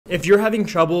If you're having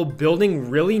trouble building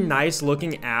really nice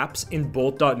looking apps in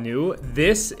Bolt.new,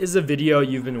 this is a video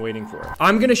you've been waiting for.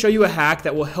 I'm gonna show you a hack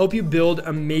that will help you build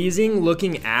amazing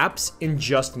looking apps in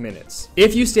just minutes.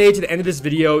 If you stay to the end of this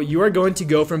video, you are going to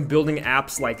go from building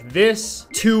apps like this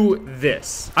to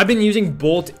this. I've been using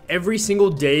Bolt every single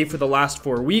day for the last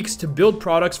 4 weeks to build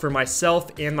products for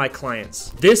myself and my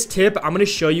clients. This tip I'm gonna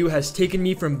show you has taken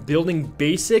me from building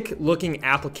basic looking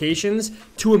applications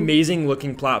to amazing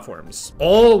looking platforms,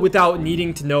 all without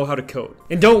needing to know how to code.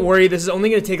 And don't worry, this is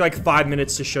only gonna take like 5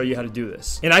 minutes to show you how to do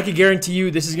this. And I can guarantee you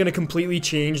this is gonna completely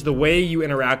change the way you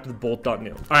interact with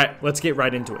Bolt.new. All right, let's get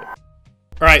right into it.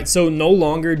 All right, so no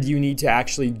longer do you need to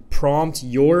actually prompt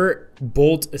your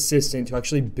Bolt assistant to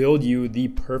actually build you the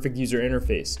perfect user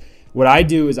interface. What I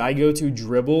do is I go to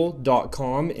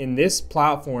Dribbble.com, and this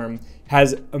platform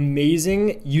has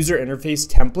amazing user interface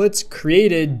templates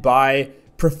created by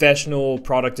professional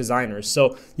product designers.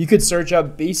 So you could search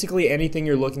up basically anything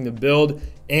you're looking to build,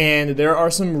 and there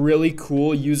are some really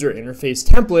cool user interface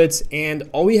templates, and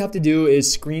all we have to do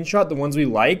is screenshot the ones we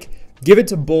like, give it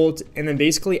to Bolt, and then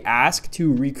basically ask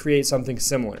to recreate something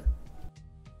similar.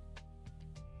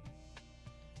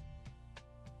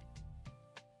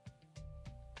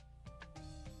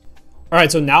 All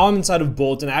right, so now I'm inside of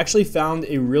Bolt, and I actually found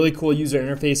a really cool user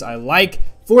interface I like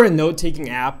for a note-taking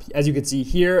app. As you can see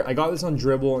here, I got this on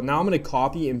Dribbble, and now I'm gonna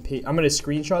copy and paste, I'm gonna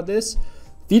screenshot this,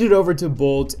 feed it over to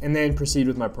Bolt, and then proceed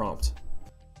with my prompt.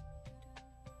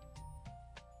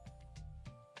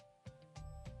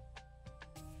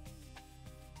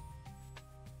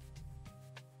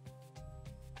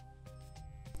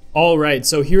 All right,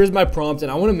 so here's my prompt,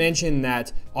 and I want to mention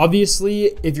that obviously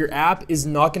if your app is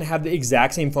not going to have the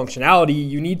exact same functionality,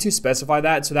 you need to specify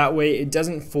that so that way it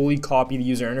doesn't fully copy the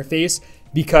user interface,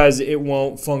 because it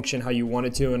won't function how you want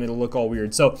it to and it'll look all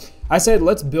weird. So I said,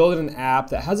 let's build an app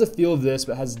that has a feel of this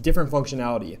but has different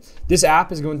functionality. This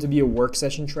app is going to be a work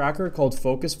session tracker called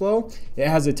Focus Flow. It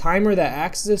has a timer that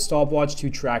acts as a stopwatch to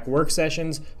track work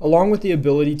sessions, along with the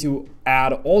ability to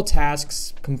add all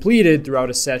tasks completed throughout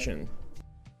a session.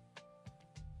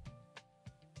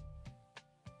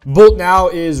 Bolt now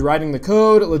is writing the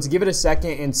code. Let's give it a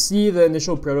second and see the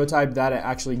initial prototype that it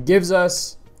actually gives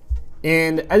us.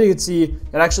 And as you can see,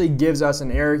 it actually gives us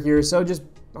an error here. So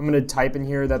I'm gonna type in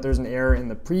here that there's an error in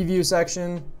the preview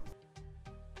section.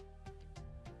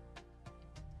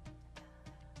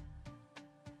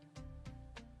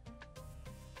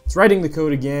 It's writing the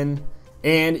code again,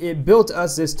 and it built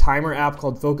us this timer app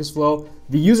called Focus Flow.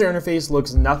 The user interface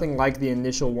looks nothing like the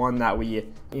initial one that we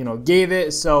gave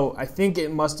it, so I think it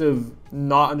must have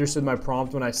not understood my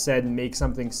prompt when I said make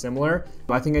something similar.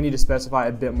 But I think I need to specify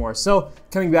a bit more. So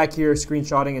coming back here,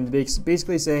 screenshotting, and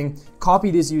basically saying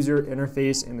copy this user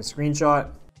interface in the screenshot.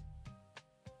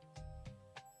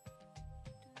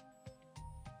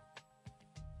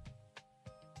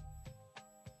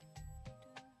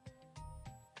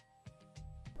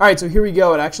 All right, so here we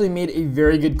go. It actually made a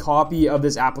very good copy of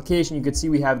this application. You can see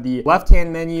we have the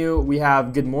left-hand menu, we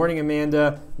have Good Morning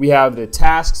Amanda, we have the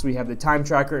tasks, we have the time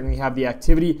tracker, and we have the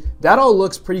activity. That all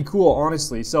looks pretty cool,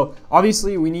 honestly. So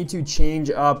obviously we need to change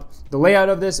up the layout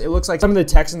of this. It looks like some of the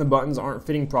text and the buttons aren't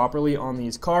fitting properly on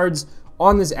these cards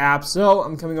on this app. So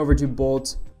I'm coming over to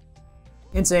Bolt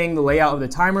and saying the layout of the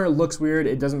timer looks weird.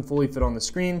 It doesn't fully fit on the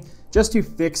screen, just to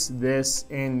fix this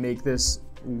and make this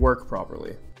work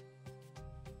properly.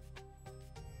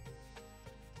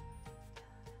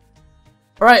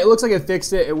 All right, it looks like it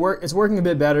fixed it. It's working a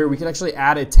bit better. We could actually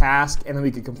add a task, and then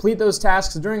we could complete those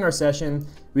tasks during our session.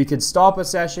 We could stop a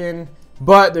session,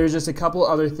 but there's just a couple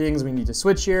other things we need to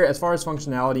switch here as far as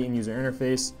functionality and user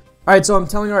interface. All right, so I'm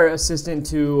telling our assistant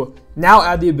to now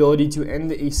add the ability to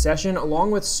end a session along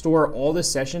with store all the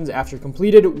sessions after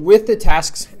completed with the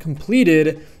tasks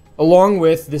completed along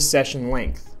with the session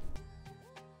length.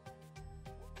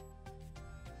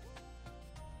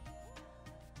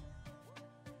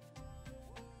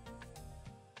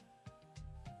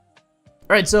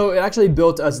 All right, so it actually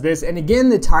built us this, and again,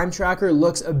 the time tracker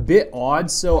looks a bit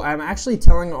odd, so I'm actually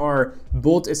telling our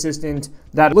Bolt assistant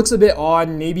that it looks a bit odd,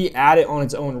 maybe add it on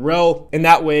its own row, and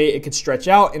that way it could stretch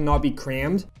out and not be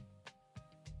crammed.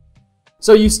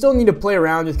 So you still need to play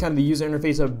around with kind of the user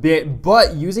interface a bit,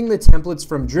 but using the templates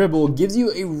from Dribbble gives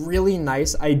you a really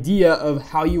nice idea of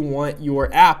how you want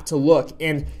your app to look.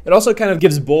 And it also kind of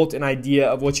gives Bolt an idea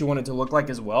of what you want it to look like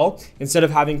as well, instead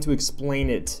of having to explain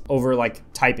it over like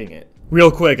typing it. Real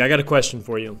quick, I got a question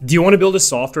for you. Do you want to build a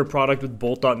software product with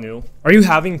Bolt.new? Are you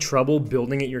having trouble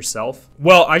building it yourself?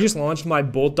 Well, I just launched my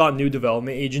Bolt.new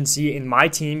development agency and my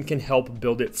team can help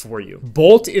build it for you.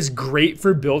 Bolt is great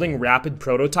for building rapid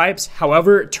prototypes.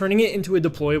 However, turning it into a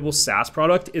deployable SaaS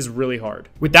product is really hard.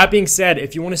 With that being said,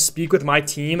 if you want to speak with my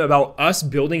team about us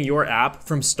building your app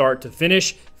from start to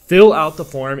finish, fill out the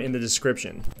form in the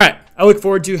description. All right, I look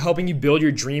forward to helping you build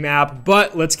your dream app,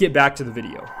 but let's get back to the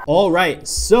video. All right,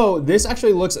 so this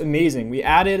actually looks amazing. We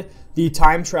added the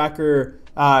time tracker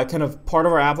kind of part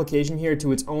of our application here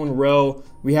to its own row.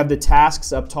 We have the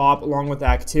tasks up top along with the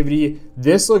activity.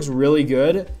 This looks really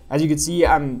good. As you can see,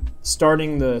 I'm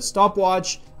starting the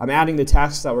stopwatch. I'm adding the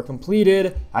tasks that were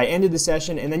completed. I ended the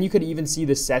session, and then you could even see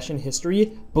the session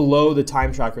history below the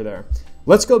time tracker there.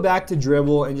 Let's go back to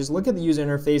Dribbble and just look at the user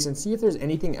interface and see if there's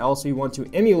anything else we want to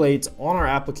emulate on our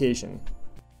application.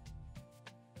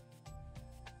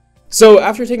 So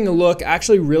after taking a look, I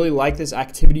actually really like this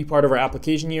activity part of our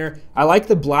application here. I like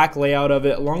the black layout of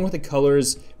it along with the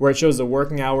colors where it shows the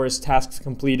working hours, tasks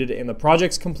completed, and the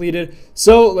projects completed.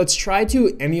 So let's try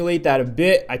to emulate that a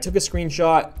bit. I took a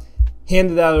screenshot,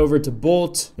 handed that over to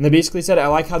Bolt, and they basically said, I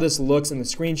like how this looks in the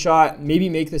screenshot. Maybe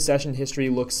make the session history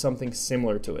look something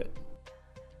similar to it.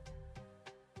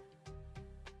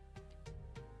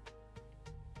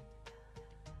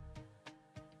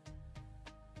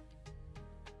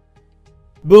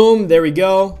 Boom, there we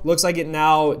go. Looks like it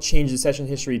now changed the session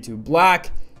history to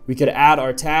black. We could add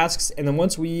our tasks, and then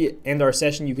once we end our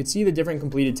session, you could see the different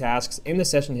completed tasks in the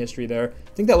session history there.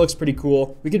 I think that looks pretty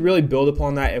cool. We could really build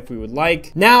upon that if we would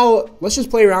like. Now, let's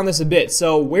just play around this a bit.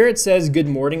 So where it says good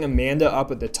morning Amanda up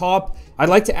at the top, I'd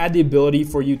like to add the ability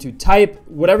for you to type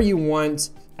whatever you want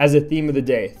as a theme of the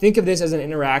day. Think of this as an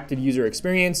interactive user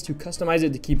experience to customize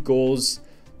it to keep goals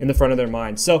in the front of their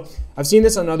mind. So I've seen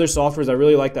this on other softwares. I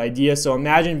really like the idea. So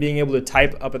imagine being able to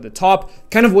type up at the top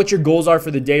kind of what your goals are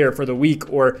for the day or for the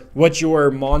week, or what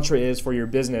your mantra is for your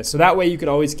business. So that way you could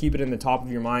always keep it in the top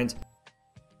of your mind.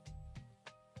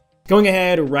 Going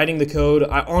ahead, writing the code.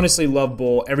 I honestly love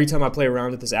Bolt. Every time I play around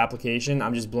with this application,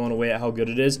 I'm just blown away at how good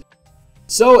it is.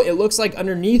 So it looks like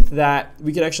underneath that,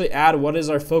 we could actually add what is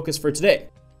our focus for today.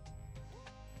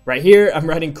 Right here, I'm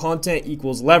writing content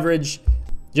equals leverage,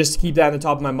 just to keep that in the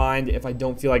top of my mind if I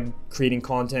don't feel like creating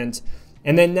content.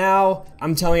 And then now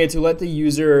I'm telling it to let the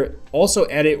user also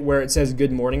edit where it says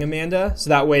good morning Amanda. So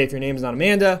that way if your name is not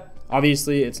Amanda,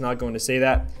 obviously it's not going to say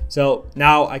that. So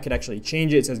now I could actually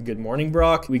change it. It says good morning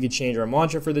Brock. We could change our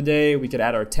mantra for the day. We could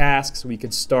add our tasks. We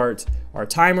could start our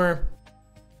timer.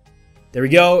 There we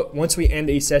go. Once we end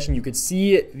a session, you could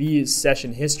see the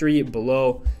session history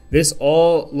below. This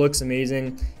all looks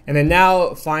amazing. And then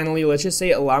now, finally, let's just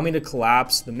say allow me to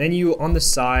collapse the menu on the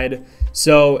side.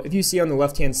 So if you see on the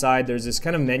left-hand side, there's this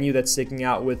kind of menu that's sticking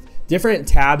out with different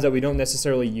tabs that we don't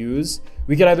necessarily use.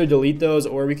 We could either delete those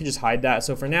or we could just hide that.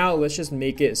 So for now, let's just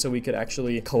make it so we could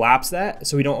actually collapse that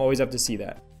so we don't always have to see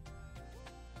that.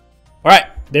 All right,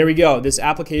 there we go. This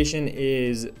application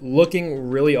is looking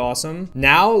really awesome.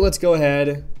 Now let's go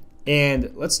ahead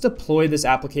and let's deploy this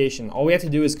application. All we have to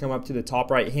do is come up to the top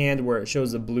right hand where it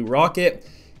shows the blue rocket,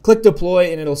 click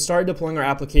deploy, and it'll start deploying our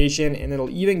application, and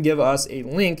it'll even give us a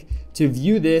link to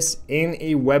view this in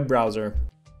a web browser.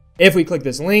 If we click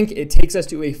this link, it takes us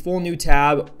to a full new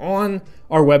tab on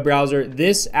our web browser.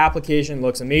 This application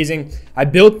looks amazing. I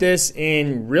built this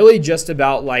in really just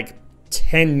about like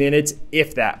 10 minutes,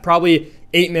 if that, probably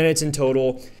 8 minutes in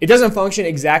total. It doesn't function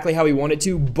exactly how we want it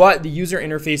to, but the user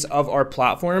interface of our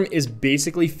platform is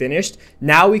basically finished.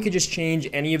 Now we could just change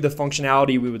any of the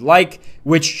functionality we would like,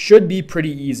 which should be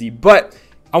pretty easy. But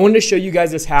I wanted to show you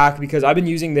guys this hack because I've been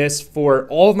using this for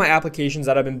all of my applications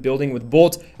that I've been building with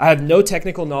Bolt. I have no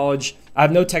technical knowledge. I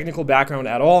have no technical background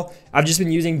at all. I've just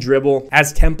been using Dribbble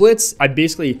as templates. I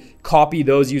basically copy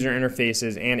those user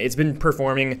interfaces and it's been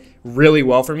performing really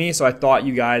well for me. So I thought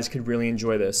you guys could really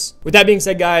enjoy this. With that being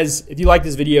said, guys, if you like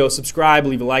this video, subscribe,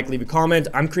 leave a like, leave a comment.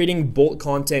 I'm creating Bolt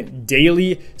content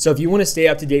daily. So if you want to stay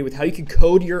up to date with how you can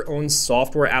code your own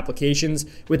software applications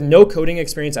with no coding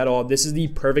experience at all, this is the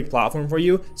perfect platform for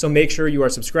you. So make sure you are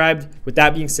subscribed. With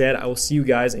that being said, I will see you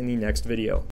guys in the next video.